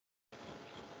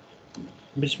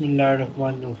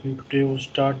Bismillahirrahmanirrahim. Today we'll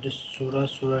start this Surah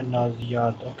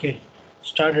Naziyat. Okay,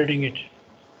 start reading it.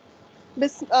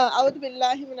 أعوذ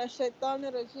بالله من الشيطان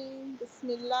الرجيم بسم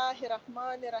الله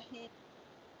الرحمن الرحيم.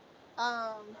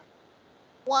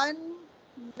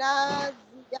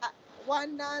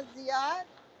 والنازيات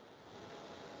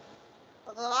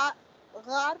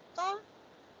غرقا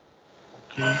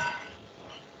Okay,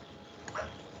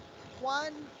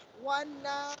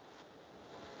 والناشطات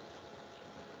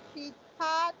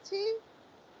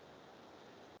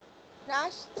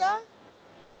نشطا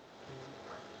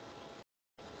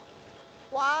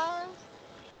was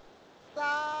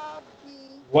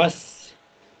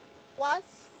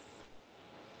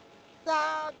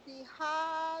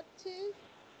والسابحات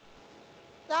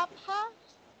سبحا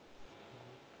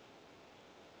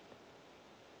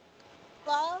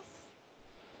فالسابقات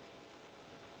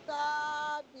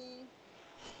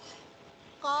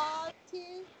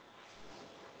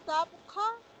سبقا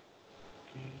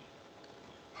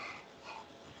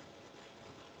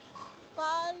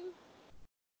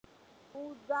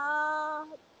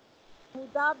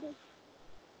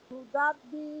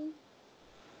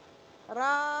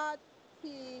فالمدبرات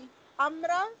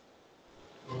أمرا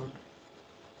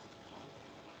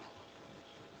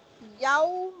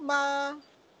يوم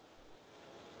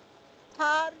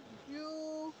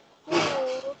ترجف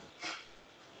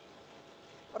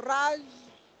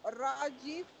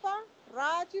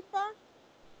راجفة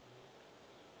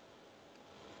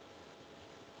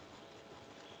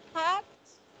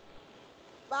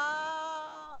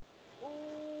هتبعها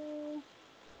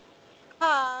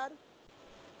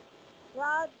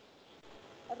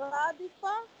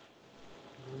رادفة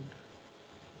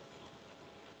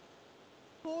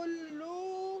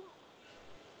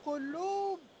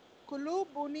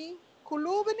قلوبني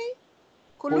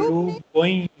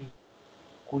Kuluboin,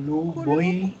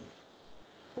 Kuluboin,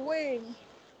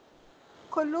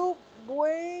 قلوب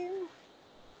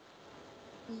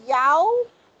يوم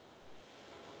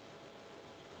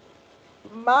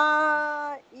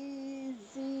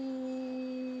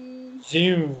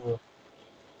Ziv,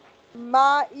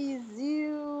 مائز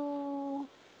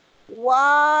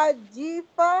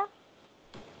واجفة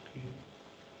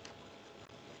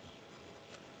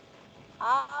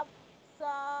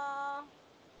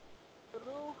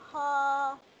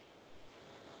أبصارها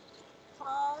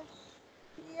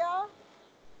خاشية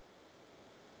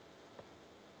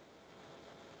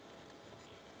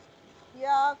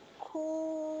يأكلون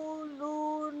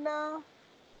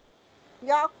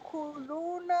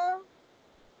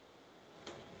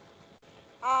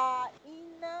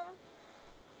أين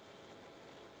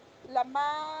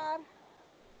لمر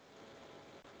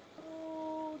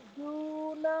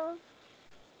دون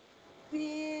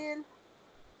في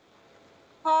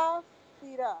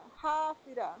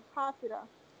حافرة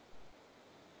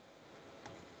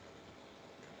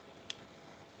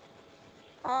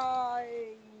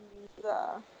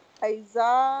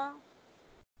أيذا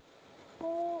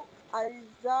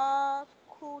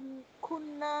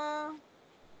كنا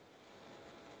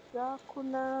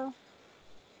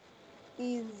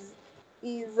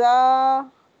إذا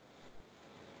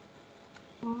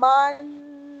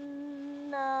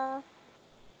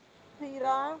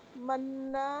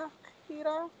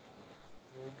مناخرة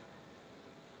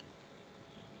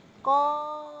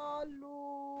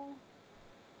قالوا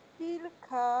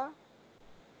تلك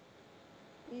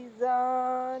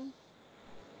إذا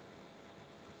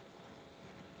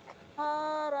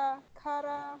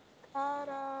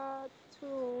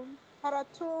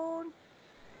كرة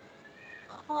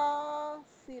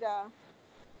خاسرة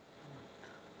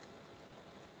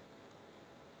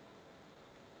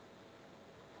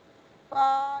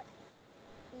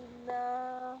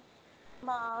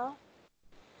فإنما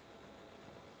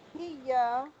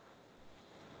هي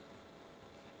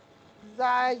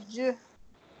زجرة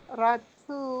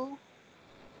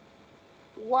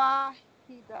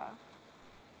واحدة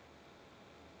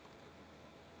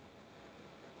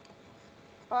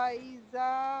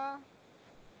فإذا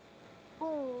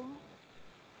هم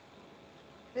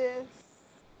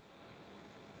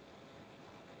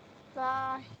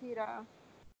بالساهرة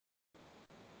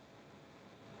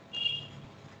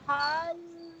هل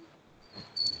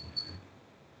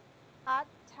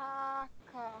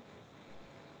أتاك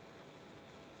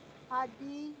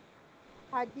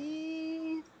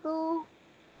حديث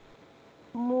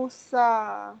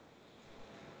موسى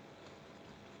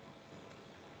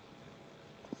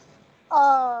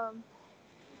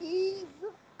إذ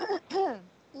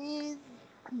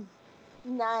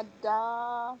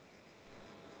ناداه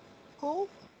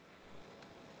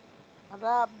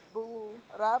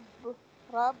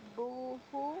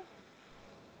ربه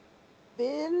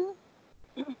bil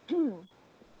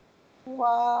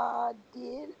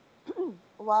wadil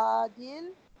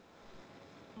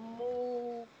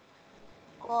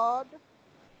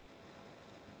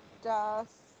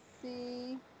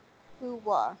muqaddasi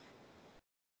huwa.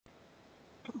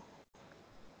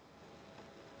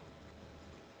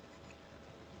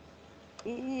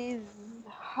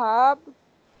 Izhab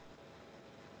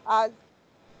az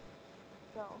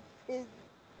no is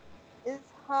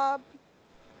izhab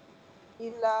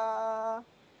ila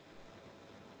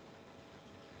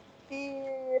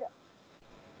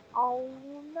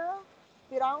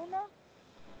Firauna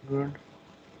Good.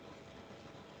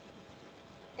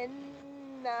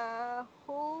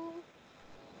 innahu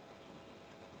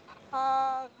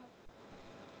tag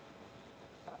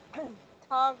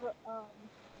tag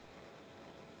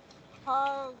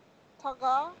tag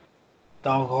taga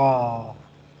Tagha.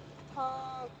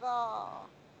 taga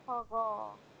taga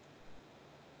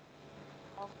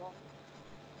taga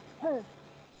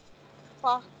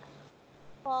fak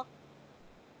fak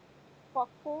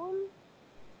fakul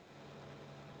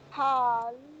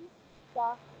hal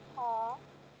daha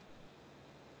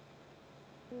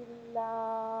ila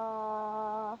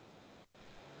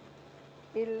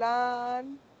ilan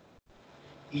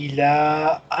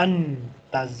Ila an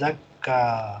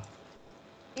tazakka.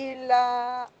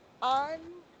 ila an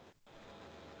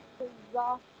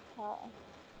tazakka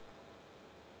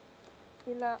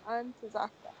ila an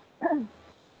tazakka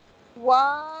wa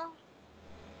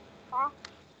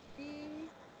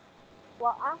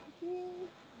ahdi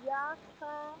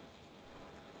yaka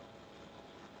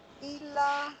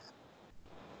ila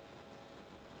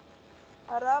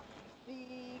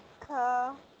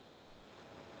rabbika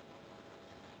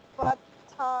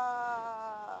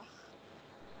fatah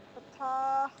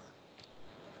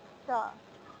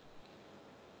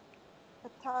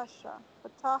fatahsha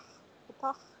fatahsha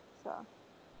fatahsha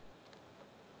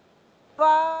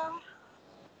fa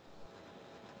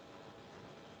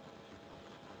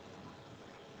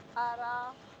arahul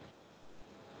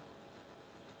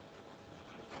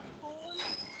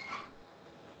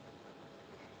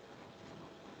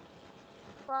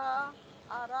fa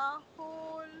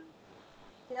arahul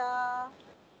ya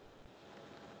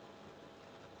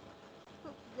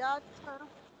yata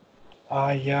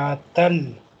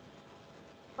Ayatal.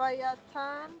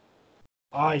 fayatan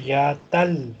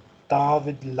Ayatal. Ta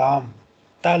with lam.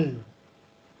 Tal.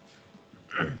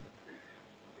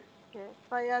 okay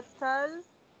fayatal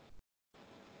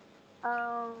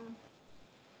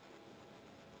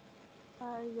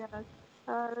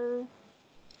fayatal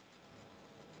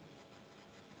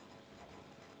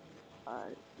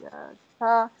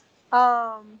fayata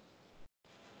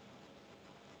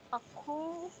aku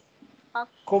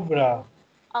Kubra.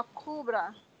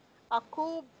 akubra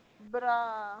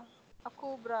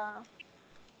akubra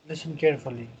Listen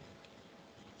carefully.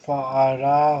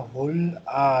 Fa'arahul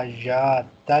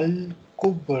ayatal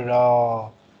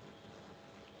kubra.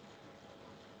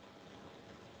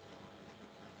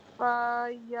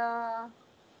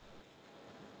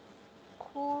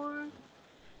 fayakul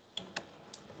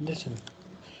Listen.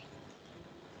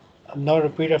 Now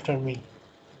repeat after me.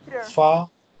 here Fa,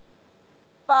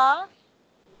 fa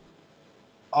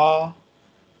a,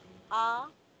 a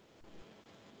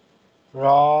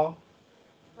ra,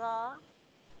 ra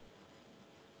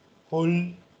hul,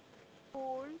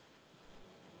 hul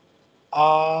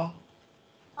a,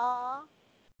 a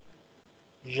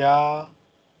ya,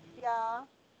 ya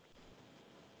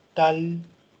tal,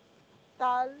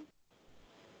 tal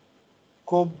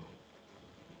kub,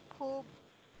 kub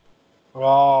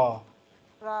ra.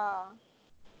 ra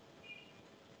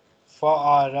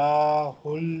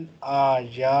Fa'arahul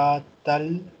ayatal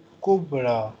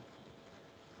kubra.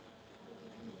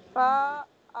 fa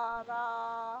arahul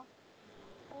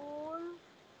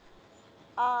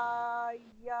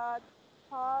ayatal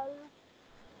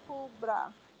kubra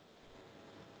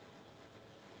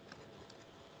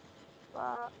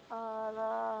fa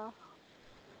arahul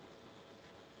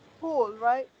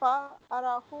right fa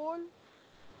arahul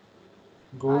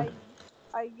Good.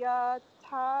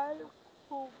 ayatal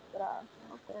kubra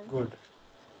okay Good.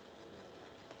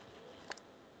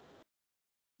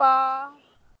 fa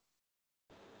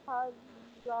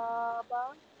hazaba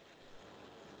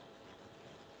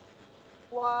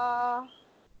wa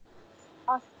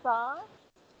asa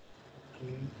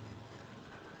Okay.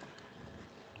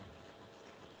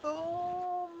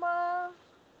 thumma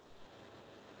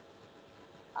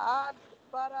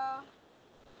adbara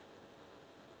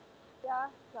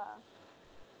yasa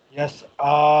Yes,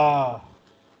 ah.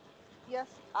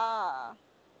 yas'a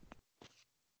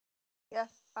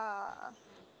yas'a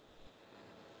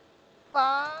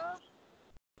fa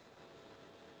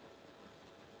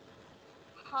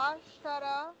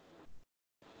حشر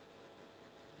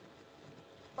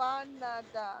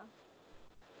فنادى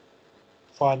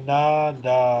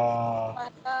فنادى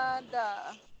فنادى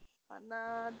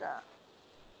فنادى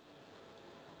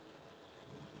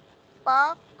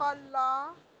فقال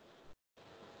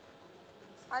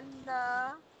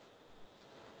أنا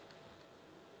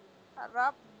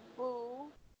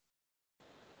ربكم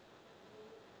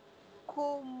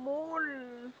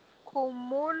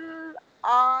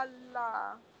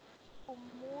الأعلى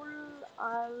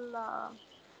الأعلى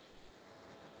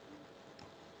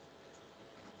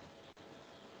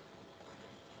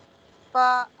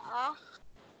فأخ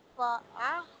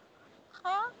فأخ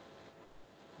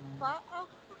فأخ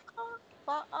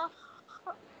فأخ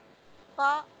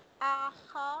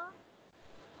فأخ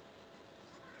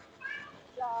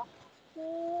له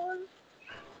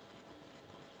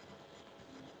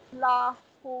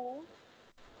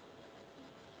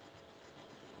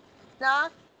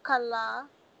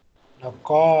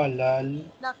نقل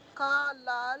نقل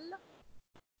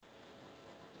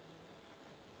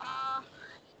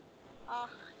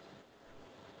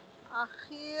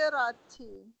الأخيرة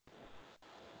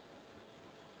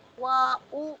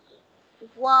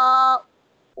وأولى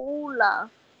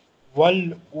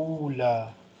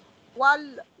والأولى.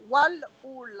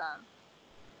 والأولى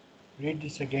Read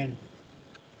this again.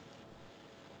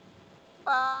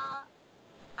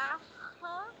 فأخ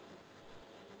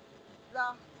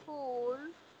له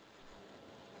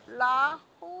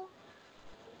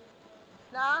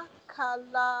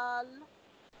نقل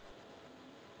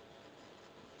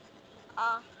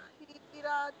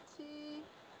الأخيرة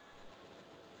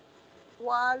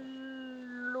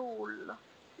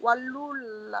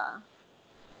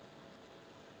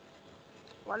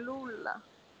والأولى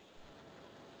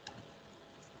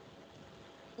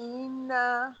إن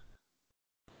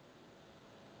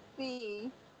في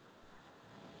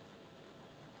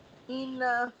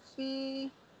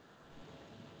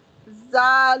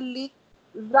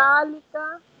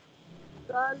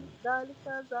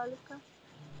ذلك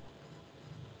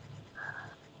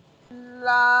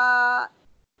لا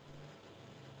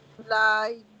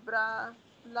رائبرة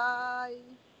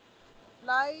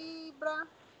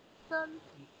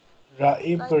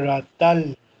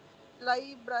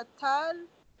لعبرة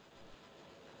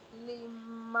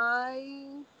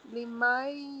لمن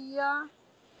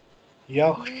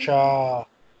يخشى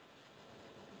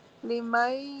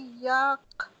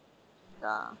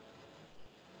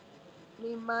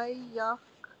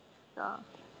يخشى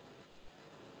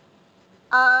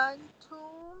أنتم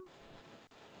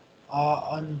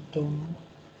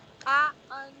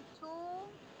أأنتم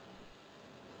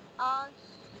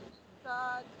أشد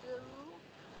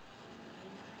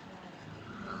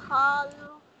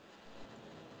خلقا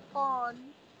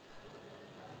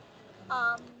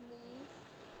أم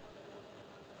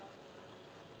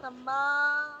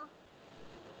السماء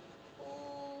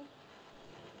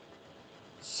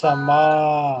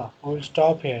Sama. We'll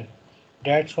stop here.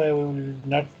 That's why we will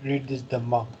not read this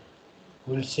Dhamma.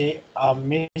 We'll say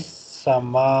Amis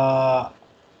Sama.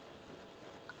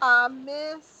 أم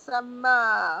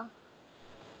السماء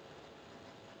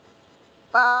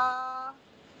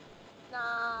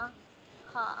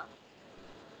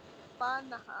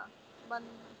بناها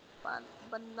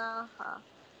بناها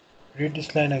Read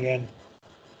this line again.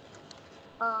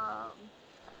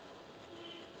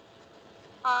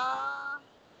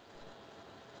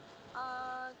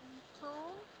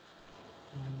 أنتم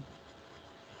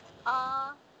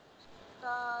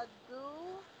أشد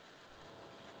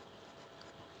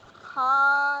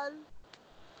خلقا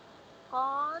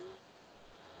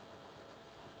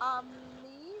أم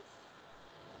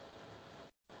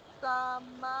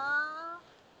السماء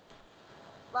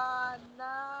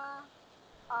بناها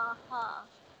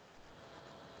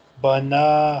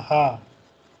Banaha.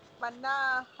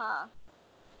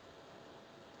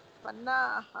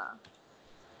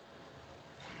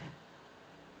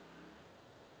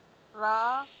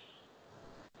 را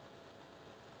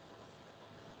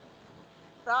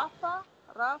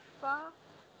رفع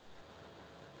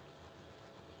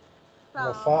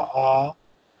سام Rafa'a.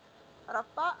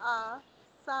 رفع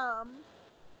سام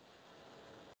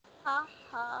ها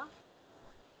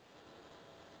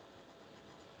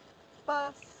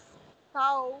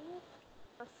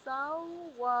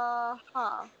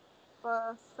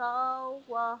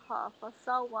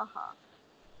فسواها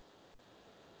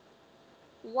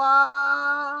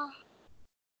وأغ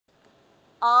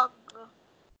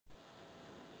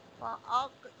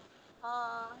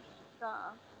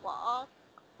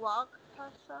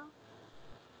وأغطش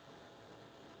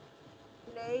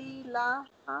ليلها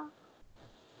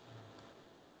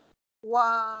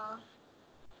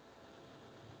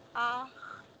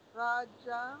أخرج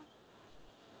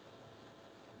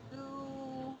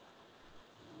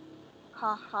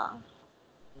دوحها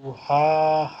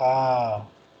ضحاها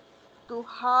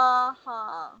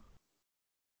ضحاها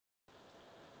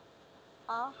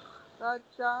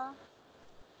أخرج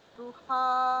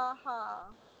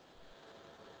ضحاها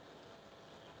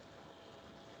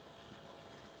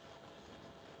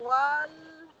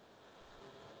والأرض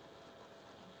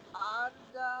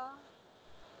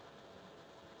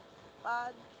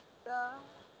بعد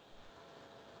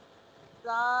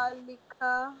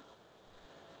ذلك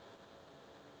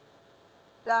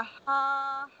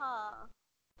دحاها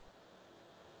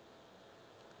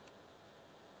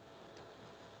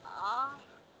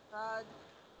أخرج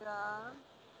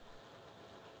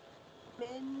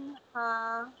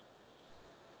منها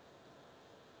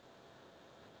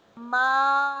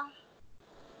ماءها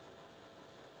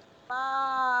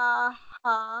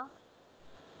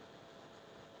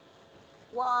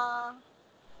ومرعاها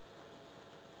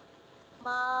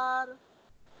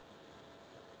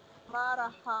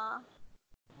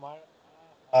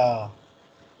مرعاها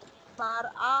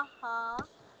مرعاها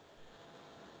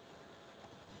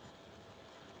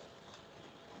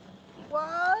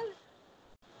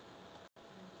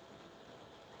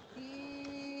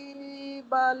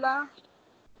والجبال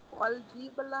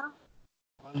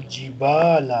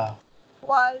والجبال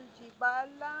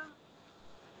والجبال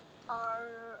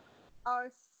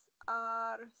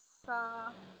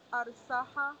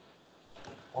أرساها.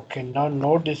 Okay, now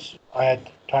note this ayat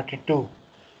 32.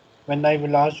 When I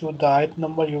will ask you the ayat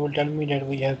number, you will tell me that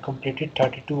we have completed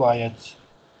 32 ayats.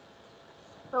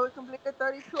 So we completed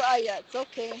 32 ayats.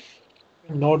 Okay.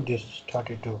 Note this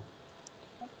 32.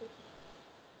 Okay.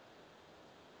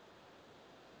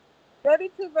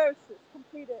 32 verses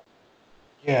completed.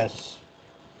 Yes.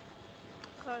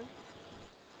 Okay.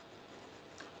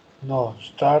 No,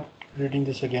 start reading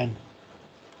this again.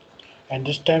 And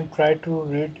this time try to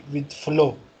read with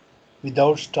flow,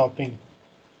 without stopping.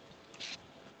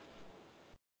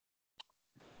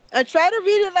 I try to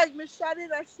read it like Mishari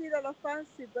Rashid Al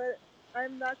Fancy, but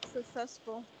I'm not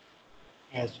successful.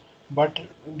 Yes. But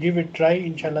give it try,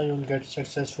 inshallah you will get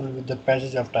successful with the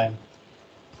passage of time.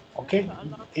 Okay?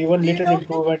 Inshallah. Even Do you little know him?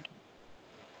 improvement.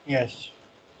 Yes.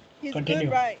 He's good,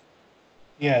 Continue. right?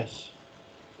 Yes.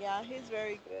 Yeah, he's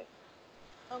very good.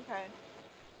 Okay.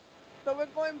 So we're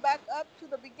going back up to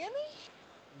the beginning?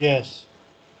 Yes.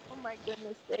 Oh my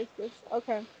goodness gracious.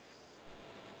 Okay.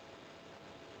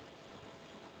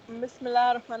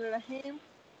 Bismillah ar-Rahman ar-Rahim.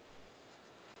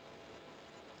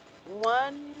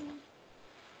 One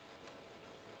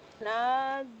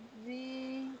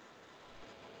Nazi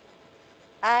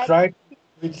at Try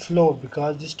with flow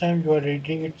because this time you are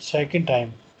reading it second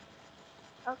time.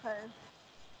 okay.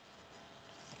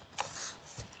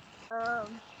 Let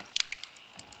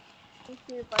me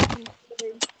see if I can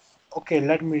say Okay,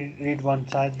 let me read one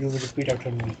side. You will repeat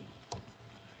after me.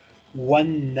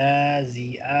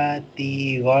 وَالنَّازِعَاتِ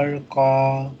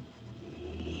غَرْقًا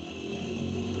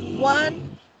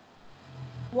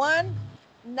one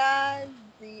Naziati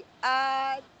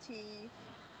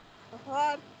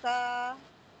Gharqa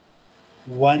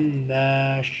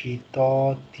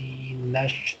وَالنَّاشِطَاتِ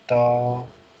نَشْطًا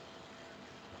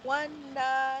one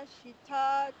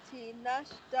Nashitati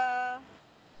Nashta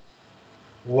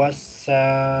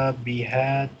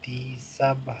وَالسَّابِحَاتِ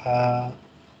سَبْحًا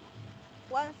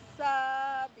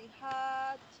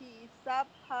Wasabihati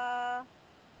Sabha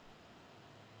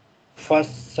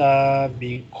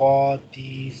فَالسَّابِقَاتِ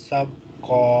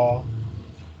سَبْقًا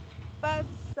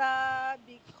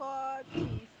Fasabikati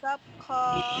Sabqa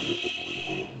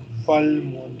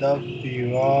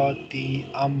فَالْمُدَبِّرَاتِ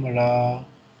أَمْرًا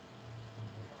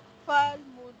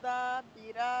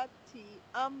Falmudabirati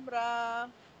Amra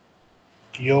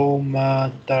يَوْمَ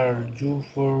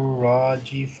تَرْجُفُ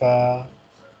الرَّاجِفَةُ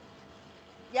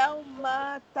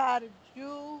Yauma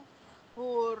Tarju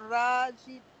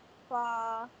Furajifa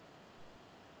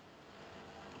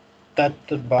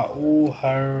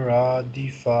تَتْبَعُهَا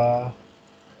الرَّادِفَةُ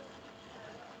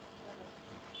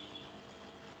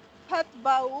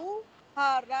Tatbau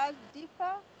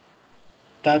Harajifa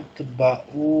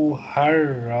تَتْبَعُهَا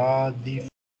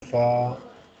الرَّادِفَةُ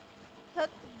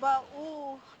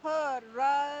Tatbau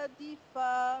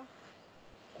Haradifa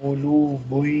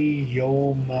قُلُوبٌ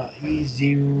يَوْمَئِذٍ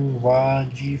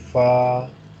وَاجِفَةٌ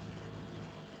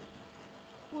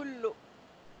Kullu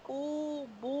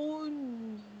Ubun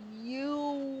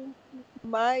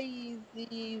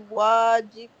Yumaizi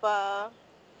Wajifa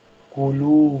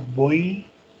قُلُوبٌ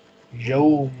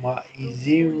يَوْمَئِذٍ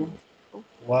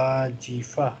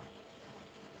واجفة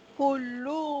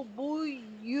Kulubu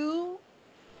yu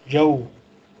يو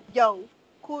Yo.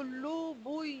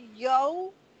 قلوب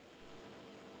يوم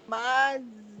مز.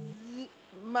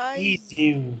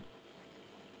 إذ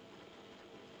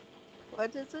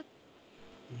What is it?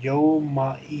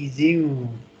 يومئذ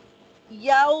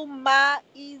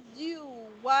يومئذ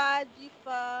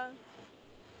واجفة.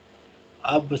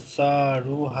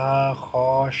 أبصارها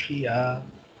خاشعة.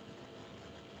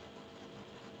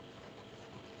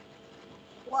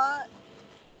 What?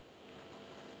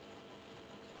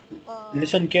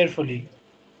 Listen carefully.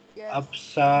 Yes.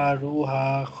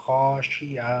 أبصارها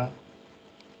خاشعة.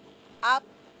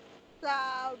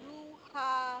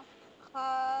 أبصارها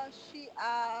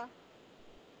خاشعة.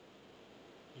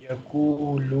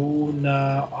 يقولون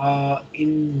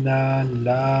إنا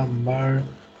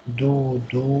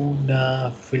لمردودون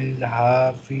في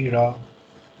الحافرة.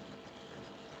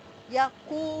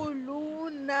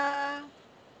 يقولون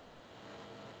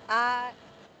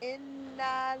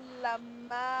إنا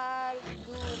لمردودون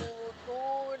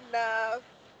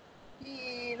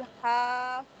في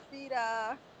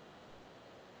الحافرة.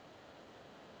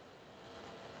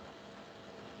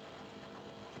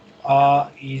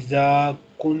 إذا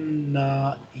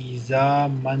كنا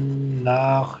عظاما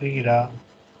نخرة.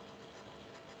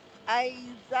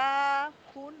 أإذا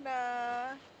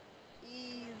كنا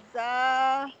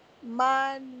إذا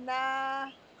ما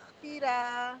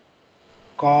نخرة.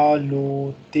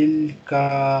 قالوا تلك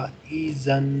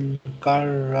إذا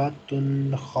كرة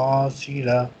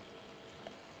خاسرة.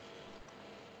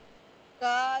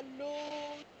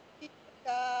 قالوا تلك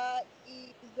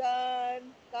إذا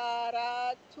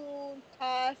كرة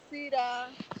خاسرة.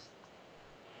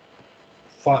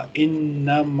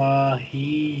 فإنما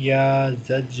هي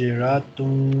زجرة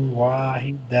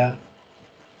واحدة.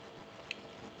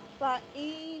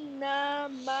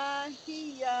 فإنما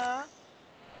هي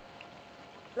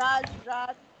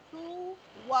زجرة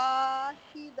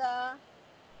واحدة.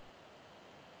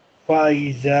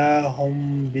 فإذا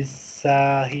هم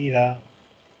بالساهرة.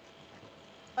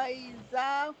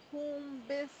 فإذا هم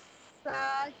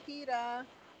بالساهرة.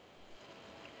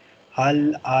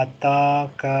 هل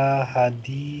أتاك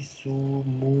حديث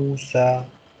موسى.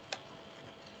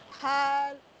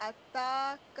 هل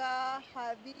أتاك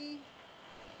حديث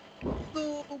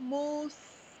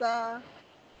موسى.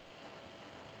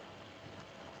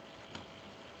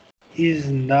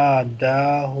 إذ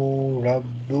ناداه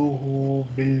ربه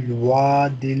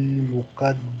بالواد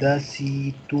المقدس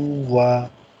طوى.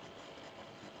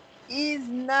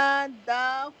 إذ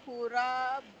ناداه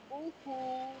ربه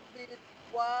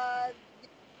بالوادي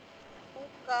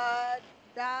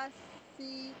المقدس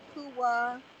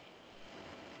طوى.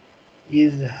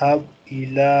 اذهب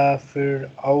إلى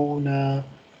فرعون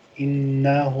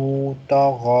إنه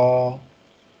طغى.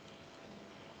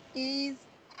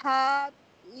 اذهب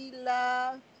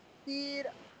إلى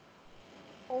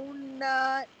فرعون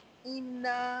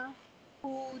إنه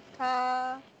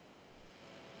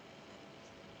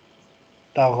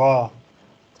طغى.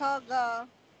 طغى.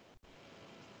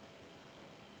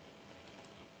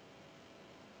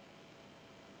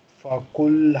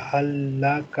 فقل هل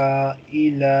لك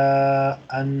إلى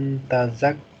أن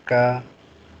تزكى.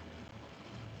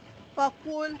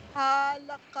 فقل هل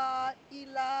لك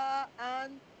إلى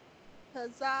أن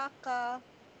تزكى.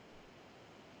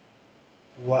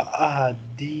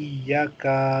 وأهديك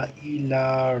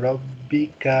إلى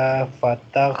ربك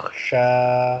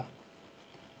فتخشى.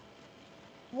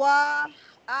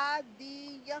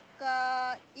 وأهديك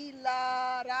إلى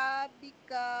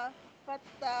ربك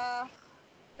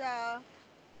فتخشى.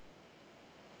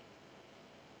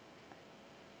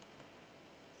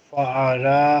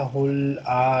 فأراه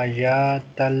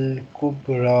الآيات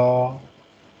الكبرى.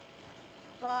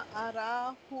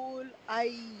 فأراه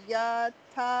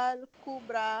الآيات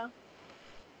الكبرى.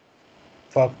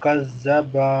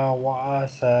 فكذب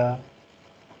وعصى.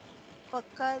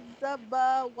 فكذب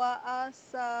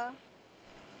وعصى.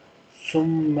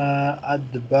 ثم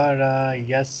أدبر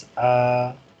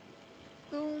يسعى.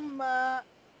 ثم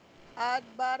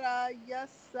أدبر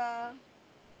يسعى.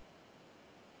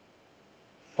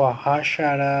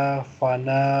 فحشر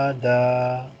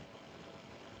فنادى.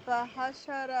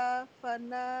 فحشر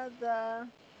فنادى.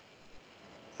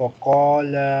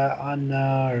 فقال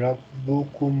أنا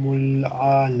ربكم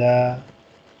الأعلى.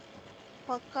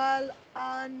 فقال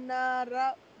أنا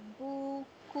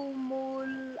ربكم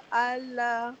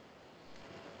الأعلى.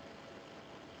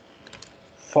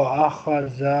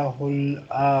 فأخذه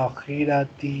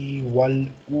الآخرة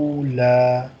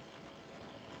والأولى.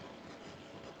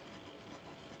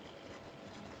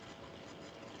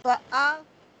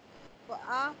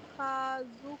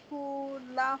 فأخذه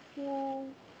له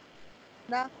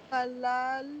نخل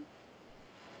الأخرة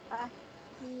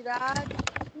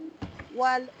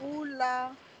والأولى.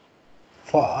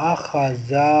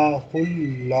 فأخذه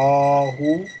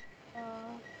الله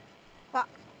آه،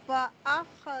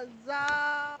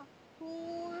 فأخذه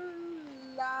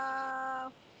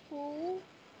الله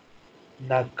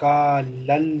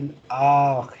نكال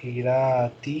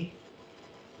الآخرة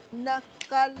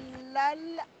نقل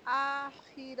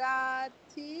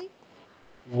الآخرة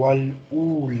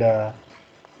والأولى.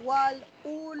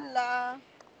 والأولى.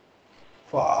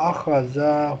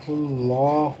 فأخذه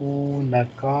الله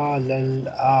نكال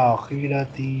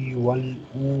الآخرة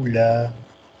والأولى.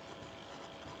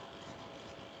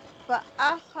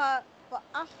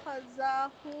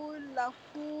 فأخذه له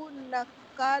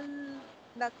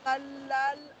نقل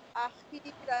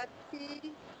الآخرة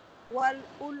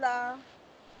والأولى.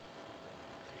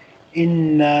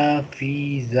 إن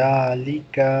في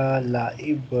ذلك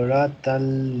لعبرة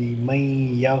لمن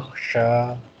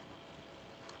يخشى.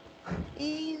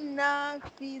 إن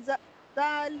في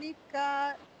ذلك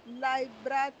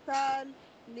لعبرة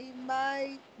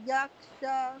لمن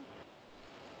يخشى.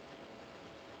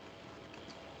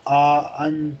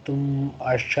 أأنتم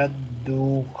أشد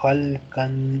خلقا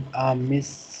أم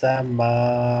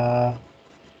السماء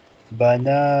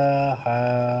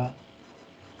بناها.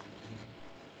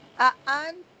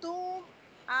 أأنتم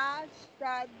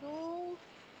أشد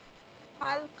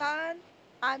خلقا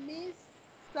أم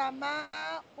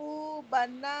السماء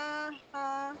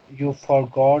بناها. You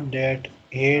forgot that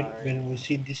here Sorry. when we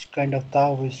see this kind of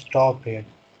ta we stop here.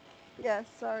 Yes,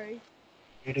 sorry.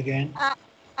 Read again.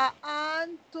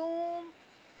 أأنتم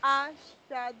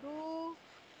أشد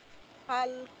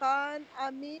خلقا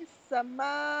أم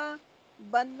السماء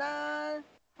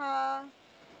بناها.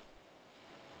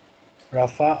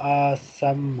 رفع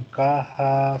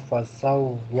سمكها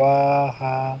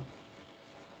فسواها.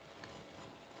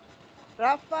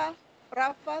 رفع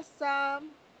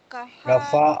سمكها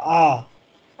رفع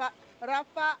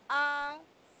رفع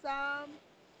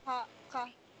سمكها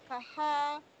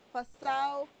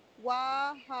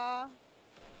فسواها.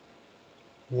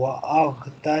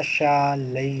 وأغطش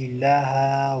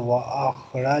ليلها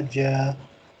وأخرج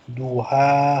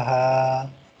ضحاها.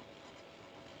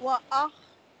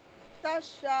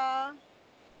 وأغطش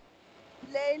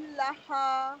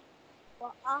ليلها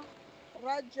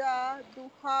وأخرج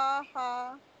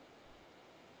ضحاها.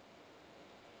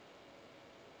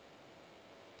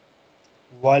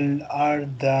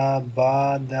 والأرض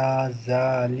بعد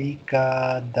ذلك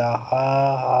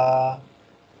دحاها.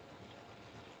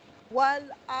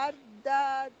 والأرض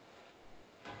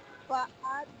بعد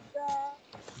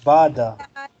بعد ذلك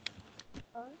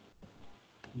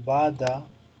بعد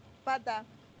بدا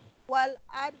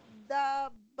والأرض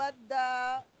بعد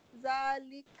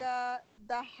ذلك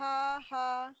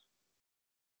دحاها.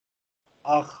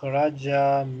 أخرج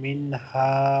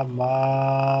منها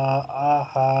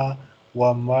ماءها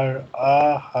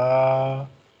ومرعاها.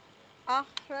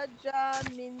 أخرج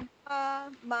منها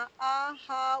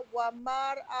ماءها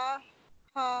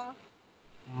ومرعاها.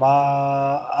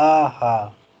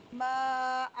 ماءها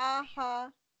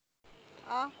ماءها.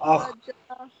 أخ أخرج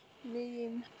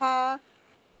منها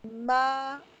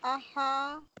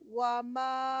ماءها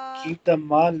وما keep the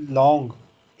ma long.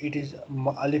 It is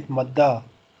alif madda.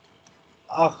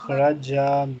 أخرج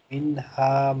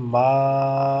منها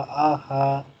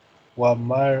ماءها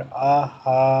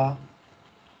ومرعاها.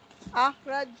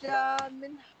 أخرج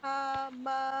منها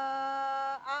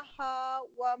ماءها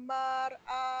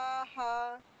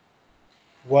ومرعاها.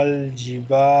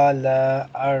 والجبال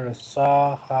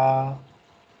أرساها.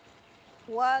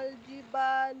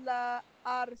 والجبال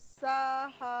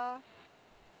أرساها.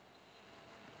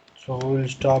 So we will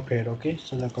stop here, okay?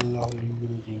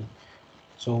 Sadaqallahu.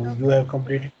 So you Okay. have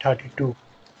completed 32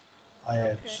 Okay.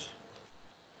 ayats.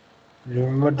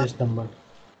 Remember this number.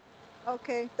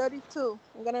 Okay. 32.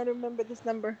 I'm gonna remember this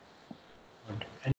number.